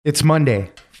It's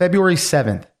Monday, February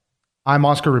 7th. I'm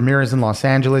Oscar Ramirez in Los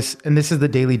Angeles, and this is the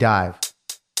Daily Dive.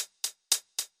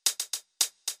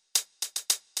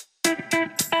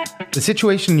 The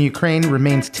situation in Ukraine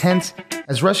remains tense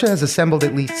as Russia has assembled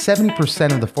at least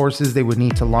 70% of the forces they would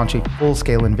need to launch a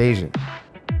full-scale invasion.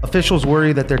 Officials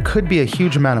worry that there could be a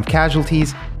huge amount of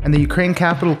casualties, and the Ukraine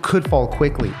capital could fall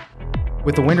quickly.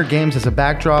 With the Winter Games as a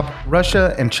backdrop,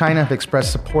 Russia and China have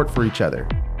expressed support for each other.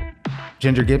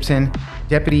 Ginger Gibson,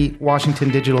 Deputy Washington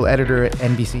Digital Editor at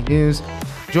NBC News,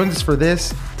 joins us for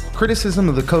this, criticism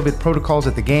of the COVID protocols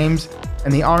at the Games,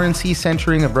 and the RNC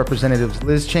censuring of Representatives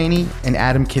Liz Cheney and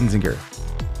Adam Kinzinger.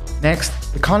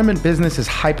 Next, the condiment business is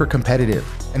hyper-competitive,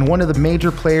 and one of the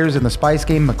major players in the spice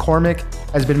game, McCormick,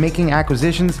 has been making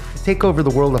acquisitions to take over the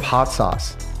world of hot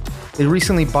sauce. They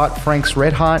recently bought Frank's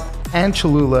Red Hot and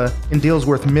Cholula in deals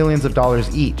worth millions of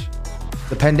dollars each.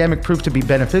 The pandemic proved to be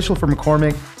beneficial for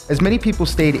McCormick as many people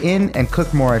stayed in and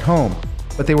cooked more at home,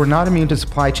 but they were not immune to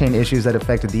supply chain issues that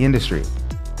affected the industry.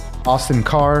 Austin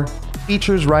Carr,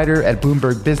 features writer at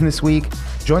Bloomberg Business Week,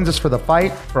 joins us for the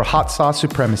fight for hot sauce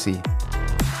supremacy.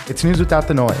 It's news without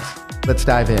the noise. Let's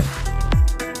dive in.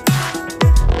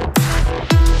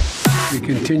 We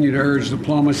continue to urge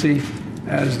diplomacy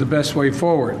as the best way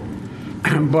forward.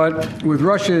 But with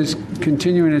Russia's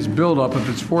continuing its buildup of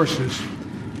its forces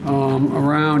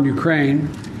around Ukraine,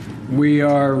 we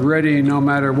are ready no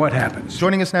matter what happens.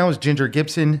 Joining us now is Ginger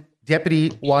Gibson,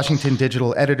 Deputy Washington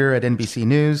Digital Editor at NBC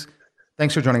News.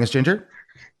 Thanks for joining us, Ginger.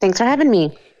 Thanks for having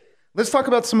me. Let's talk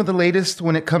about some of the latest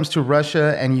when it comes to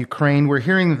Russia and Ukraine. We're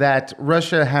hearing that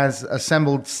Russia has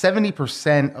assembled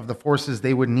 70% of the forces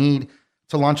they would need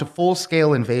to launch a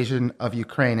full-scale invasion of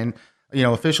Ukraine. And,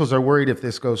 officials are worried if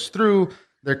this goes through,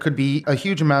 there could be a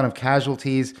huge amount of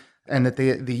casualties and that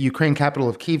the Ukraine capital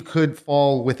of Kyiv could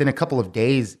fall within a couple of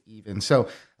days even. So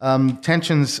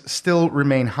tensions still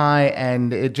remain high,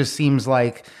 and it just seems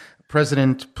like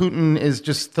President Putin is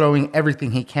just throwing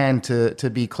everything he can to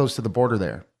be close to the border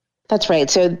there. That's right.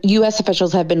 So U.S.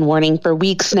 officials have been warning for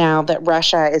weeks now that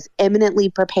Russia is imminently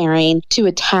preparing to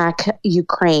attack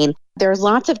Ukraine. There's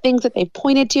lots of things that they've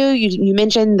pointed to. You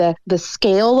mentioned the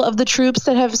scale of the troops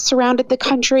that have surrounded the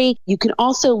country. You can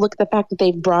also look at the fact that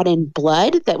they've brought in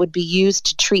blood that would be used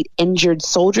to treat injured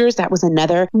soldiers. That was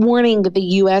another warning that the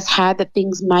U.S. had that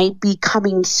things might be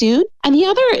coming soon. And the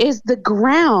other is the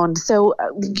ground. So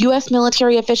U.S.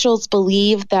 military officials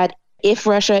believe that if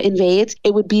Russia invades,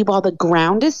 it would be while the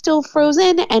ground is still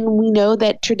frozen. And we know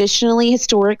that traditionally,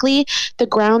 historically, the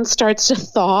ground starts to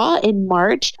thaw in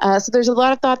March. So there's a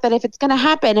lot of thought that if it's going to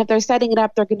happen, if they're setting it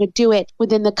up, they're going to do it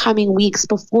within the coming weeks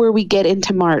before we get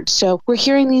into March. So we're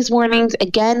hearing these warnings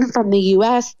again from the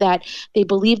U.S. that they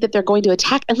believe that they're going to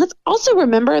attack. And let's also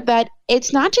remember that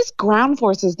it's not just ground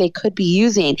forces they could be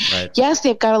using. Right. Yes,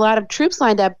 they've got a lot of troops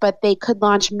lined up, but they could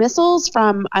launch missiles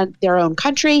from their own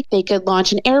country. They could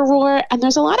launch an air war. And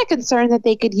there's a lot of concern that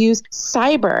they could use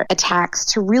cyber attacks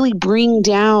to really bring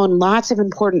down lots of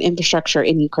important infrastructure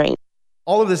in Ukraine.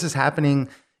 All of this is happening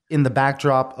in the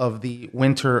backdrop of the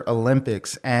Winter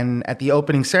Olympics. And at the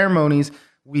opening ceremonies,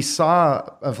 we saw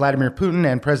Vladimir Putin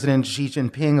and President Xi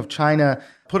Jinping of China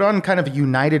put on kind of a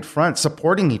united front,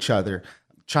 supporting each other.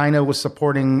 China was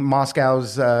supporting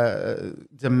Moscow's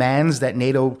demands that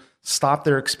NATO stop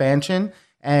their expansion,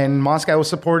 and Moscow was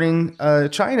supporting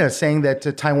China, saying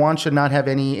that Taiwan should not have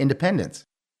any independence.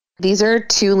 These are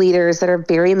two leaders that are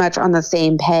very much on the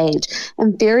same page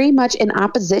and very much in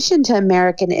opposition to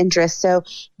American interests. So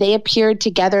they appeared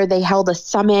together. They held a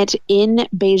summit in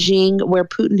Beijing where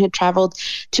Putin had traveled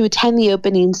to attend the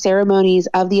opening ceremonies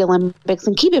of the Olympics.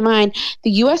 And keep in mind,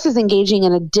 the U.S. is engaging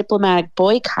in a diplomatic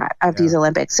boycott of these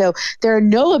Olympics. So there are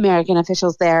no American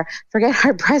officials there. Forget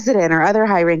our president or other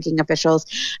high-ranking officials.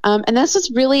 And this is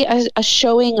really a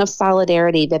showing of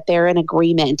solidarity that they're in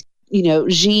agreement.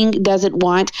 Xi doesn't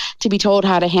want to be told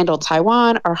how to handle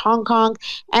Taiwan or Hong Kong,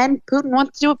 and Putin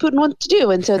wants to do what Putin wants to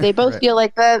do. And so they both feel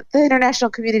like the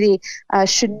international community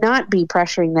should not be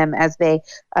pressuring them as they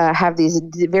have these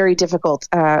very difficult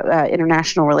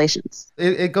international relations.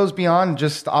 It goes beyond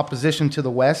just opposition to the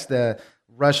West.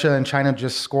 Russia and China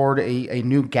just scored a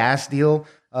new gas deal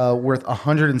worth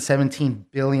 $117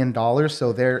 billion.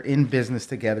 So they're in business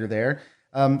together there.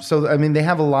 They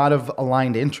have a lot of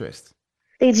aligned interests.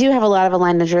 They do have a lot of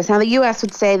aligned interests. Now, the U.S.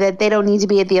 would say that they don't need to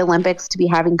be at the Olympics to be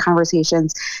having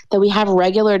conversations, that we have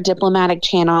regular diplomatic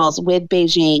channels with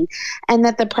Beijing, and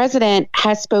that the president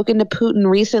has spoken to Putin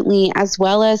recently, as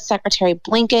well as Secretary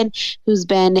Blinken, who's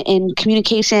been in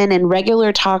communication and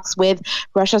regular talks with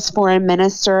Russia's foreign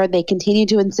minister. They continue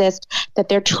to insist that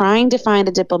they're trying to find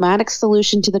a diplomatic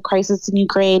solution to the crisis in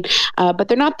Ukraine, but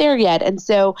they're not there yet. And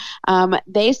so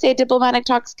they say diplomatic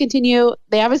talks continue.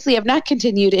 They obviously have not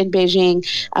continued in Beijing,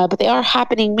 but they are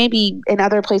happening maybe in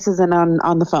other places and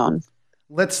on the phone.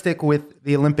 Let's stick with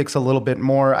the Olympics a little bit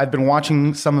more. I've been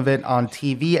watching some of it on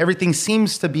TV. Everything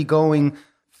seems to be going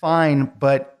fine,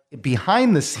 but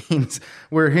behind the scenes,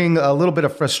 we're hearing a little bit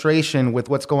of frustration with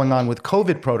what's going on with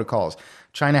COVID protocols.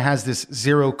 China has this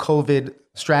zero COVID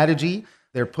strategy.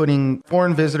 They're putting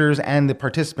foreign visitors and the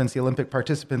participants, the Olympic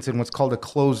participants, in what's called a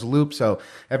closed loop. So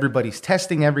everybody's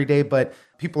testing every day, but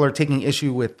people are taking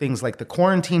issue with things like the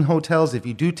quarantine hotels. If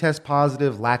you do test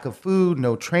positive, lack of food,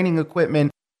 no training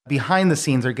equipment. Behind the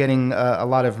scenes are getting a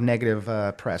lot of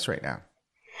negative press right now.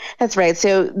 That's right.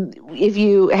 So if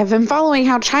you have been following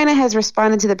how China has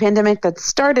responded to the pandemic that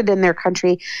started in their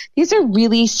country, these are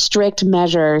really strict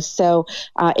measures. So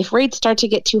if rates start to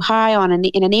get too high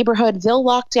in a neighborhood, they'll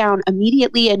lock down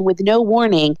immediately and with no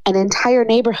warning an entire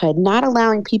neighborhood, not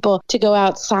allowing people to go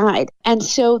outside. And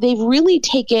so they've really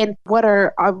taken what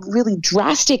are really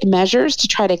drastic measures to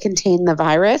try to contain the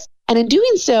virus. And in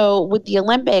doing so with the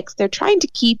Olympics, they're trying to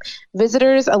keep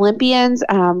visitors, Olympians,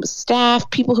 staff,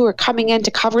 people who are coming in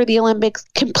to cover the Olympics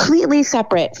completely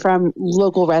separate from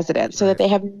local residents so that they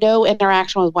have no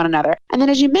interaction with one another. And then,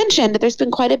 as you mentioned, there's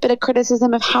been quite a bit of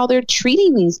criticism of how they're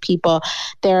treating these people.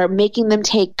 They're making them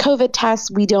take COVID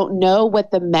tests. We don't know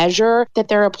what the measure that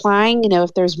they're applying,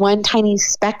 if there's one tiny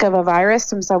speck of a virus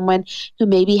from someone who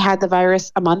maybe had the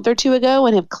virus a month or two ago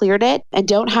and have cleared it and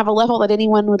don't have a level that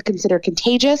anyone would consider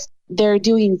contagious. They're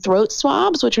doing throat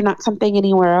swabs, which are not something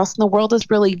anywhere else in the world is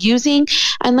really using.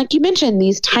 And like you mentioned,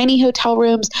 these tiny hotel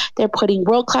rooms, they're putting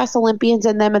world-class Olympians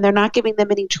in them, and they're not giving them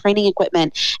any training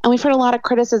equipment. And we've heard a lot of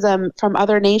criticism from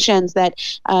other nations that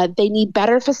they need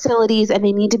better facilities and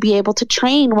they need to be able to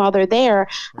train while they're there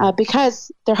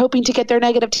because they're hoping to get their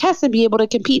negative tests and be able to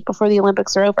compete before the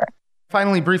Olympics are over.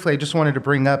 Finally, briefly, I just wanted to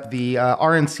bring up the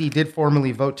RNC did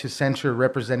formally vote to censure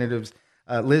Representatives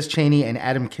Liz Cheney and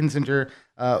Adam Kinzinger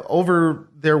over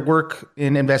their work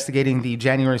in investigating the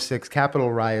January 6th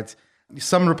Capitol riots.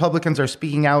 Some Republicans are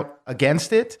speaking out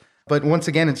against it, but once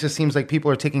again, it just seems like people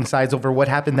are taking sides over what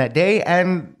happened that day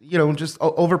and, just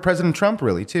over President Trump,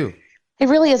 really, too. It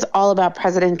really is all about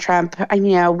President Trump.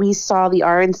 We saw the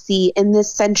RNC in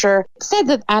this censure said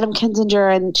that Adam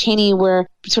Kinzinger and Cheney were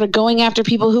sort of going after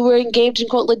people who were engaged in,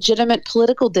 quote, legitimate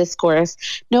political discourse.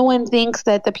 No one thinks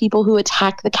that the people who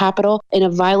attacked the Capitol in a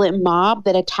violent mob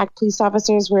that attacked police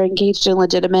officers were engaged in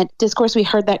legitimate discourse. We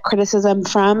heard that criticism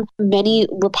from many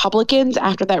Republicans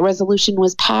after that resolution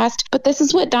was passed. But this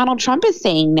is what Donald Trump is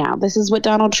saying now. This is what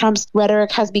Donald Trump's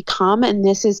rhetoric has become. And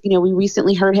this is, we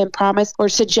recently heard him promise or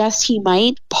suggest he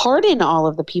might pardon all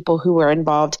of the people who were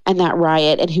involved in that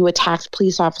riot and who attacked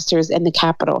police officers in the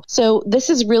Capitol. So this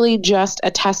is really just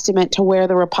a testament to where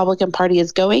the Republican Party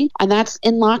is going. And that's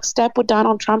in lockstep with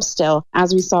Donald Trump still,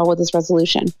 as we saw with this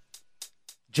resolution.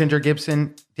 Ginger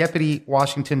Gibson, Deputy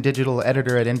Washington Digital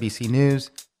Editor at NBC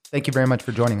News. Thank you very much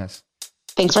for joining us.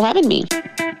 Thanks for having me.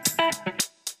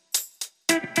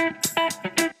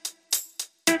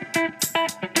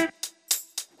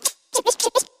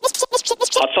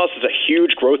 Hot sauce is a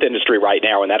huge growth industry right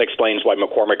now, and that explains why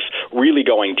McCormick's really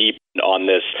going deep on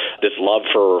this love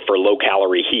for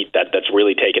low-calorie heat that's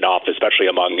really taken off, especially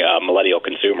among millennial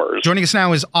consumers. Joining us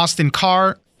now is Austin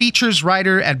Carr, features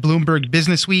writer at Bloomberg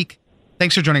Business Week.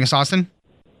 Thanks for joining us, Austin.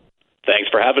 Thanks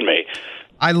for having me.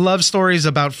 I love stories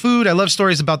about food. I love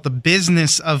stories about the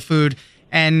business of food.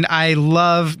 And I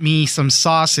love me some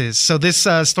sauces. So this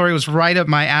story was right up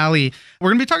my alley. We're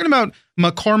going to be talking about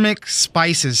McCormick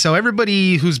spices. So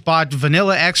everybody who's bought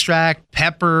vanilla extract,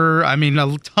 pepper,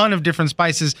 a ton of different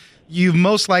spices, you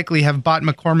most likely have bought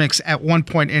McCormick's at one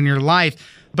point in your life.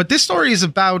 But this story is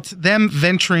about them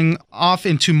venturing off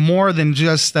into more than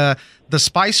just the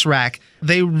spice rack.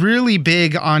 They really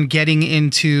big on getting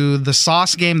into the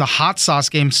sauce game, the hot sauce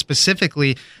game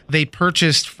specifically. They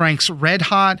purchased Frank's Red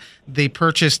Hot. They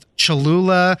purchased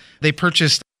Cholula. They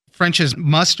purchased French's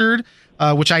Mustard,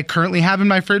 which I currently have in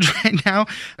my fridge right now.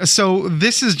 So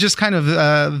this is just kind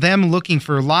of them looking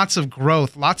for lots of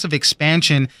growth, lots of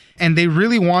expansion, and they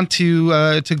really want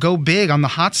to go big on the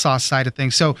hot sauce side of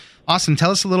things. So, Austin,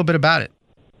 tell us a little bit about it.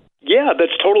 Yeah,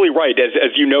 that's totally right.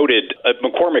 As you noted,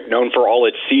 McCormick, known for all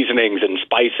its seasonings and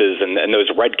spices and those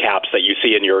red caps that you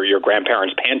see in your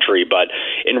grandparents' pantry. But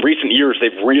in recent years,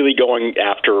 they've really going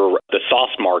after the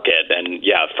sauce market. And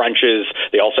yeah, French's,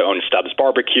 they also own Stubbs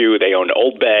Barbecue, they own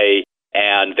Old Bay.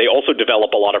 And they also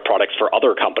develop a lot of products for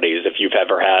other companies. If you've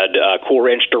ever had Cool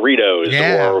Ranch Doritos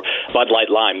or Bud Light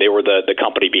Lime, they were the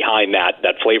company behind that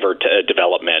flavor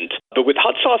development. But with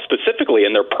hot sauce specifically,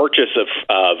 and their purchase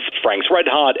of Frank's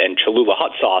Red Hot and Cholula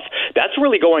hot sauce, that's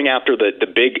really going after the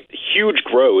big, huge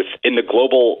growth in the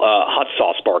global hot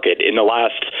sauce market. In the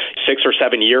last 6 or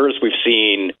 7 years, we've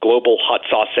seen global hot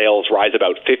sauce sales rise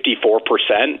about 54%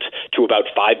 to about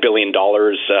 $5 billion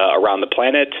around the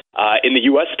planet. In the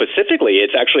U.S. specifically,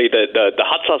 it's actually the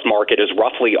hot sauce market is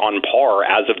roughly on par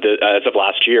as of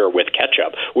last year with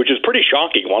ketchup, which is pretty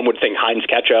shocking. One would think Heinz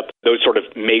ketchup, those sort of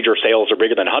major sales are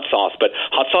bigger than hot sauce, but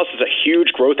hot sauce is a huge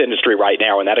growth industry right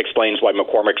now, and that explains why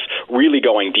McCormick's really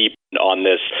going deep on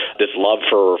this love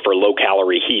for low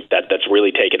calorie heat that's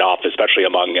really taken off, especially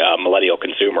among millennial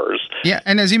consumers. Yeah,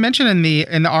 and as you mentioned in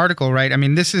the article, right? I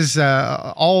mean, this is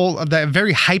all of that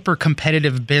very hyper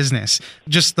competitive business,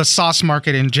 just the sauce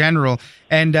market in general.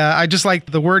 And I just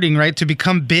like the wording, right? To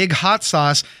become big hot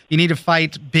sauce, you need to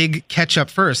fight big ketchup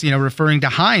first, referring to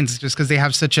Heinz, just because they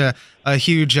have such a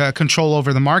huge control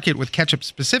over the market with ketchup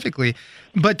specifically.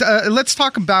 But let's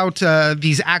talk about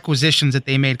these acquisitions that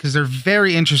they made, because they're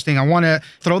very interesting. I want to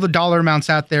throw the dollar amounts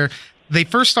out there. They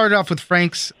first started off with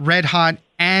Frank's Red Hot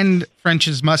and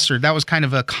French's Mustard. That was kind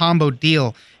of a combo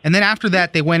deal. And then after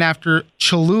that, they went after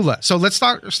Cholula. So let's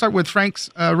start with Frank's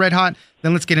Red Hot,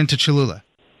 then let's get into Cholula.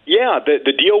 Yeah,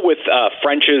 the deal with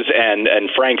French's and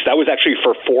Frank's, that was actually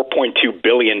for $4.2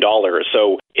 billion.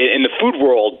 So in the food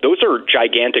world, those are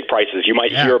gigantic prices. You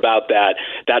might hear about that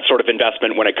sort of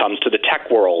investment when it comes to the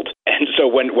tech world. And so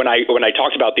when I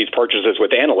talked about these purchases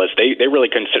with analysts, they really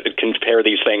compare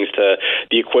these things to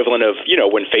the equivalent of,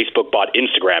 when Facebook bought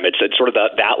Instagram. It's sort of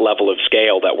that level of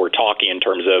scale that we're talking in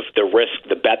terms of the risk,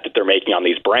 the bet that they're making on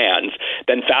these brands.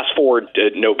 Then fast forward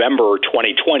to November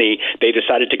 2020, they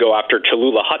decided to go after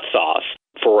Cholula hot sauce.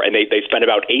 And they spent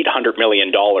about $800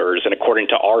 million, and according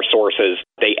to our sources,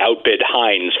 they outbid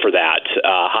Heinz for that.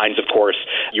 Heinz, of course,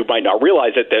 you might not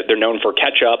realize it, that they're known for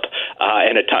ketchup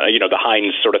and a ton, the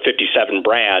Heinz sort of 57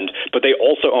 brand, but they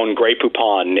also own Grey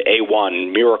Poupon,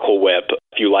 A1, Miracle Whip,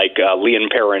 if you like, Leon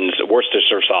Perrin's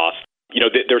Worcestershire sauce.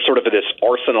 They're sort of this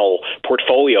arsenal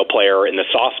portfolio player in the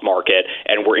sauce market,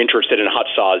 and we're interested in hot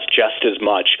sauce just as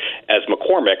much as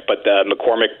McCormick. But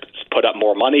McCormick put up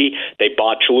more money. They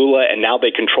bought Cholula, and now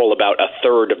they control about a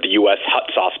third of the U.S.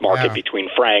 hot sauce market between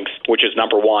Frank's, which is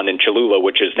number one, and Cholula,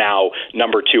 which is now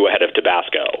number two ahead of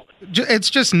Tabasco. It's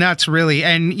just nuts, really.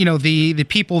 And, the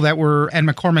people that were at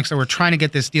McCormick's that were trying to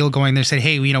get this deal going, they said,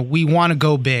 hey, we want to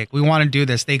go big. We want to do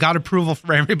this. They got approval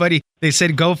for everybody. They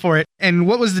said, go for it. And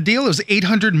what was the deal? It was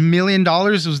 $800 million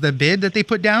was the bid that they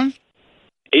put down?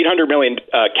 $800 million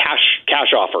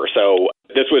cash offer. So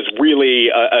this was really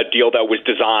a deal that was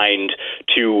designed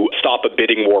to stop a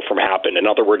bidding war from happening. In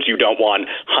other words, you don't want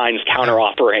Heinz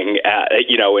counter-offering,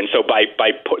 and so by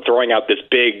throwing out this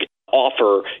big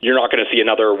offer, you're not going to see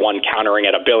another one countering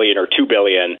at $1 billion or $2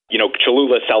 billion.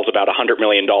 Cholula sells about $100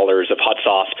 million of hot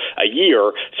sauce a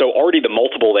year, so already the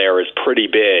multiple there is pretty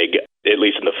big, at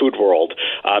least in the food world.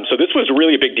 So this was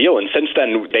really a big deal, and since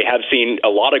then they have seen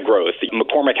a lot of growth.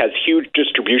 McCormick has huge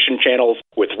distribution channels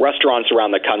with restaurants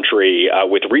around the country,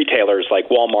 with retailers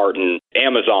like Walmart and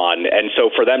Amazon, and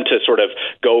so for them to sort of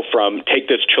go from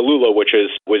take this Cholula, which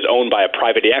was owned by a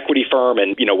private equity firm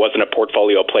and wasn't a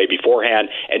portfolio play beforehand,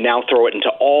 and now throw it into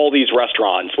all these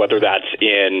restaurants, whether that's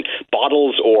in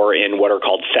bottles or in what are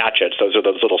called sachets. Those are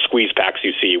those little squeeze packs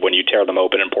you see when you tear them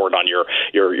open and pour it on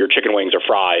your chicken wings or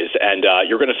fries. And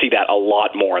you're going to see that a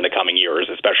lot more in the coming years,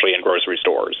 especially in grocery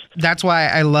stores. That's why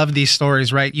I love these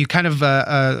stories, right? You kind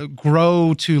of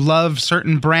grow to love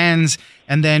certain brands,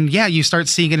 and then, you start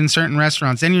seeing it in certain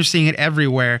restaurants. Then you're seeing it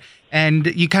everywhere. And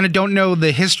you kind of don't know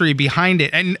the history behind it.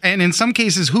 And in some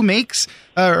cases, who makes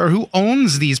or who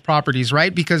owns these properties,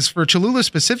 right? Because for Cholula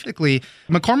specifically,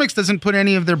 McCormick's doesn't put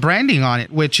any of their branding on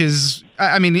it, which is,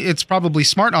 it's probably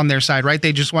smart on their side, right?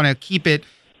 They just want to keep it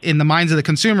in the minds of the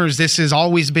consumers. This has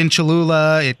always been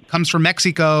Cholula. It comes from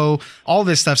Mexico, all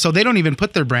this stuff. So they don't even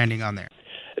put their branding on there.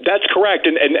 That's correct.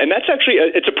 And that's actually,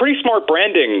 it's a pretty smart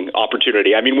branding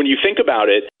opportunity. I mean, when you think about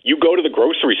it, you go to the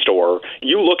grocery store,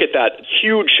 you look at that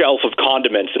huge shelf of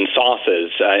condiments and sauces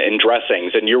and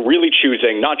dressings, and you're really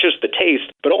choosing not just the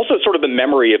taste, but also sort of the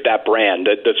memory of that brand.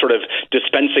 The sort of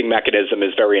dispensing mechanism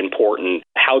is very important.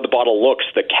 How the bottle looks,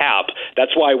 the cap.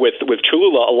 That's why with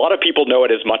Cholula, a lot of people know it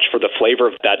as much for the flavor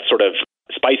of that sort of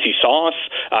spicy sauce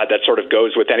that sort of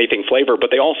goes with anything flavor,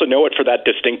 but they also know it for that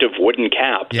distinctive wooden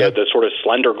cap, the sort of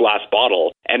slender glass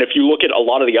bottle. And if you look at a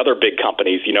lot of the other big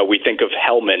companies, we think of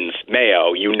Hellmann's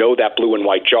mayo, that blue and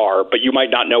white jar, but you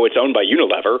might not know it's owned by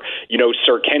Unilever.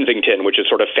 Sir Kensington, which is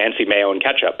sort of fancy mayo and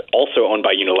ketchup, also owned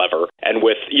by Unilever. And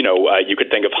with, you could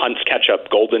think of Hunt's ketchup,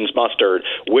 Golden's mustard,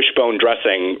 Wishbone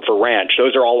dressing for ranch.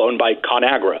 Those are all owned by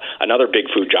Conagra, another big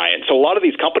food giant. So a lot of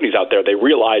these companies out there, they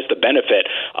realize the benefit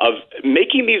of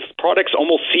making these products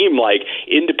almost seem like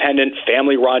independent,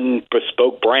 family-run,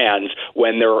 bespoke brands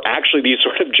when they're actually these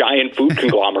sort of giant food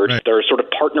conglomerates. Right. They're sort of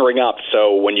partnering up.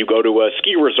 So when you go to a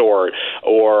ski resort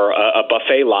or a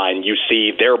buffet line, you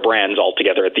see their brands all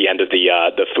together at the end of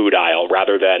the food aisle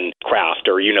rather than Kraft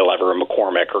or Unilever or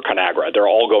McCormick or Conagra. They're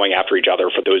all going after each other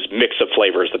for those mix of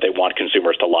flavors that they want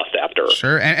consumers to lust after.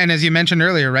 Sure. And as you mentioned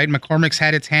earlier, right, McCormick's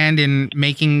had its hand in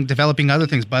developing other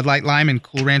things, Bud Light Lime and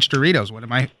Cool Ranch Doritos, one of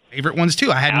my favorite ones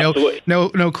too. I had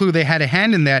no clue they had a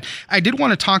hand in that. I did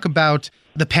want to talk about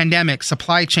the pandemic,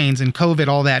 supply chains, and COVID,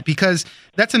 all that, because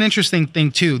that's an interesting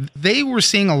thing too. They were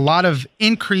seeing a lot of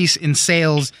increase in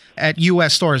sales at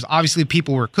U.S. stores. Obviously,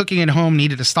 people were cooking at home,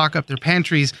 needed to stock up their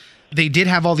pantries. They did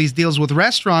have all these deals with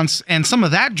restaurants, and some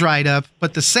of that dried up,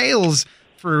 but the sales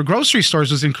for grocery stores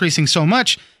was increasing so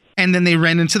much. And then they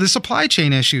ran into the supply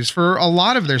chain issues for a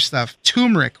lot of their stuff.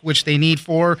 Turmeric, which they need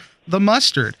for the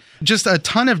mustard. Just a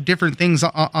ton of different things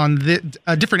on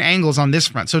the different angles on this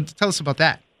front. So tell us about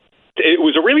that. It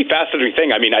was a really fascinating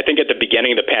thing. I mean, I think at the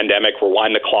beginning of the pandemic,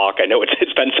 rewind the clock, I know it's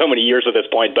been so many years at this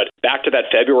point, but back to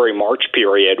that February-March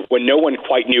period when no one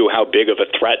quite knew how big of a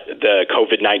threat the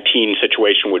COVID-19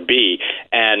 situation would be.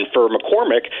 And for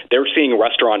McCormick, they're seeing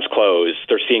restaurants close,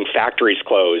 they're seeing factories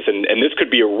close, and this could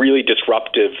be a really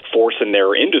disruptive force in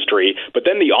their industry. But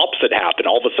then the opposite happened.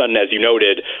 All of a sudden, as you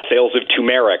noted, sales of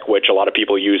turmeric, which a lot of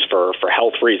people use for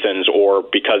health reasons or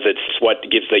because it's what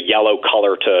gives the yellow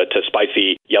color to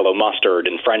spicy yellow mustard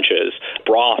and French's,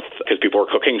 broth because people are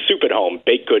cooking soup at home,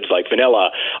 baked goods like vanilla,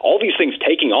 all these things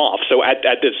taking off. So at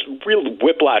this real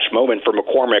whiplash moment for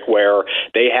McCormick where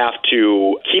they have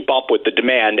to keep up with the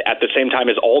demand at the same time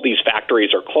as all these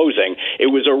factories are closing, it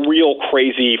was a real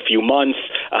crazy few months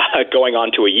going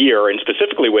on to a year. And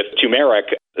specifically with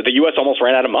turmeric, the U.S. almost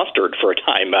ran out of mustard for a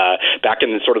time. Back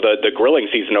in sort of the grilling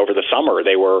season over the summer,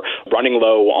 they were running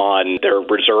low on their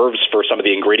reserves for some of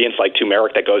the ingredients like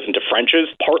turmeric that goes into French's,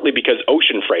 partly because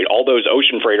ocean freight, all those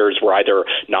ocean freighters were either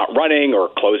not running or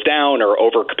closed down or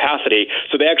over capacity.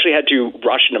 So they actually had to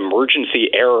rush an emergency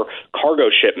air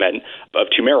cargo shipment of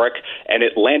turmeric, and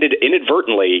it landed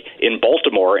inadvertently in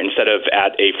Baltimore instead of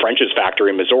at a French's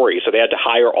factory in Missouri. So they had to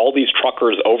hire all these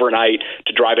truckers overnight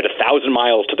to drive it 1,000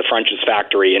 miles to the French's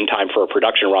factory in time for a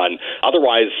production run.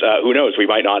 Otherwise, who knows, we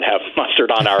might not have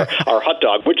mustard on our hot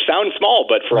dog, which sounds small,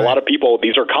 but for a lot of people,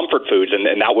 these are comfort foods, and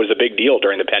that was a big deal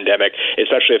during the pandemic,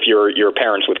 especially if you're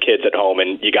parents with kids at home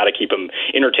and you got to keep them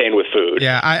entertained with food.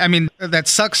 Yeah, I mean, that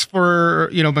sucks for,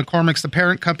 McCormick's the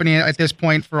parent company at this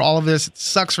point for all of this. It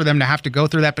sucks for them to have to go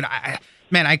through that, but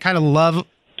I kind of love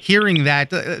hearing that,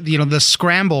 the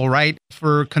scramble, right?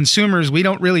 For consumers, we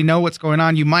don't really know what's going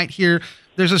on. You might hear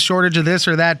there's a shortage of this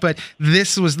or that, but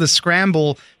this was the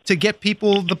scramble to get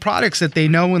people the products that they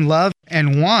know and love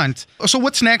and want. So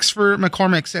what's next for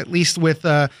McCormick's, at least with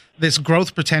this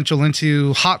growth potential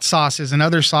into hot sauces and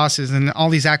other sauces and all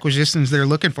these acquisitions they're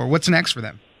looking for? What's next for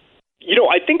them?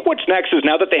 I think what's next is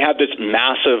now that they have this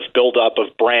massive buildup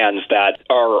of brands that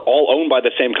are all owned by the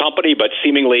same company but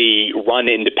seemingly run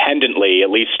independently,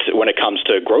 at least when it comes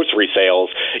to grocery sales,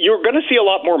 you're going to see a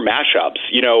lot more mashups.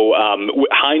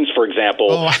 Heinz, for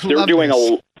example, they're doing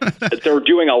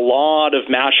a lot of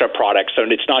mashup products,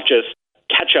 and it's not just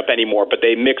ketchup anymore, but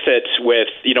they mix it with,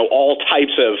 all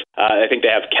types of, I think they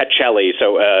have ketcheli,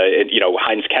 so,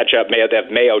 Heinz ketchup, they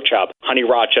have mayo chup, honey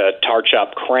racha, tar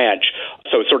chup, cranch,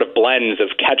 so sort of blends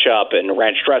of ketchup and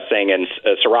ranch dressing and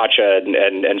sriracha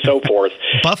and so forth.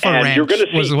 Buffer Ranch you're going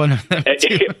to see, was one of them.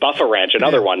 Buffer Ranch,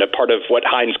 another one, a part of what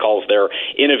Heinz calls their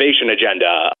innovation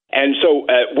agenda. And so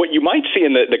what you might see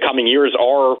in the coming years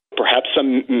are perhaps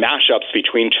some mashups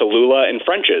between Cholula and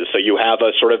French's. So you have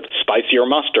a sort of spicier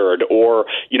mustard or,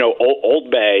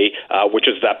 Old Bay, which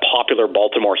is that popular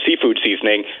Baltimore seafood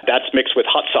seasoning. That's mixed with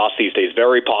hot sauce these days,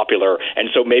 very popular. And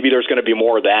so maybe there's going to be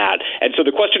more of that. And so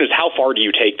the question is, how far do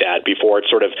you take that before it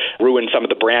sort of ruins some of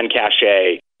the brand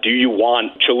cachet? Do you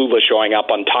want Cholula showing up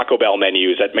on Taco Bell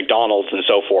menus at McDonald's and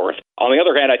so forth? On the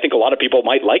other hand, I think a lot of people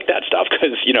might like that stuff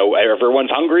because,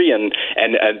 everyone's hungry and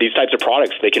these types of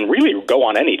products, they can really go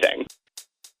on anything.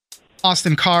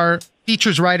 Austin Carr,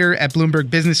 features writer at Bloomberg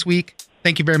Business Week.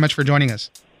 Thank you very much for joining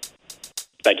us.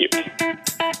 Thank you.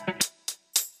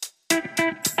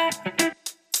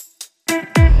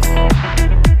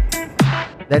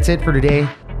 That's it for today.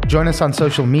 Join us on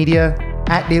social media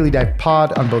at Daily Dive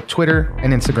Pod on both Twitter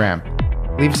and Instagram.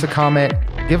 Leave us a comment,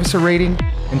 give us a rating,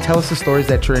 and tell us the stories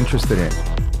that you're interested in.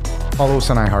 Follow us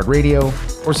on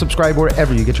iHeartRadio or subscribe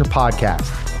wherever you get your podcast.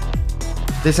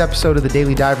 This episode of The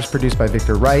Daily Dive is produced by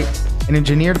Victor Wright and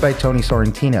engineered by Tony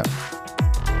Sorrentino.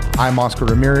 I'm Oscar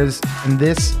Ramirez, and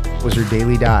this was your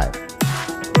Daily Dive.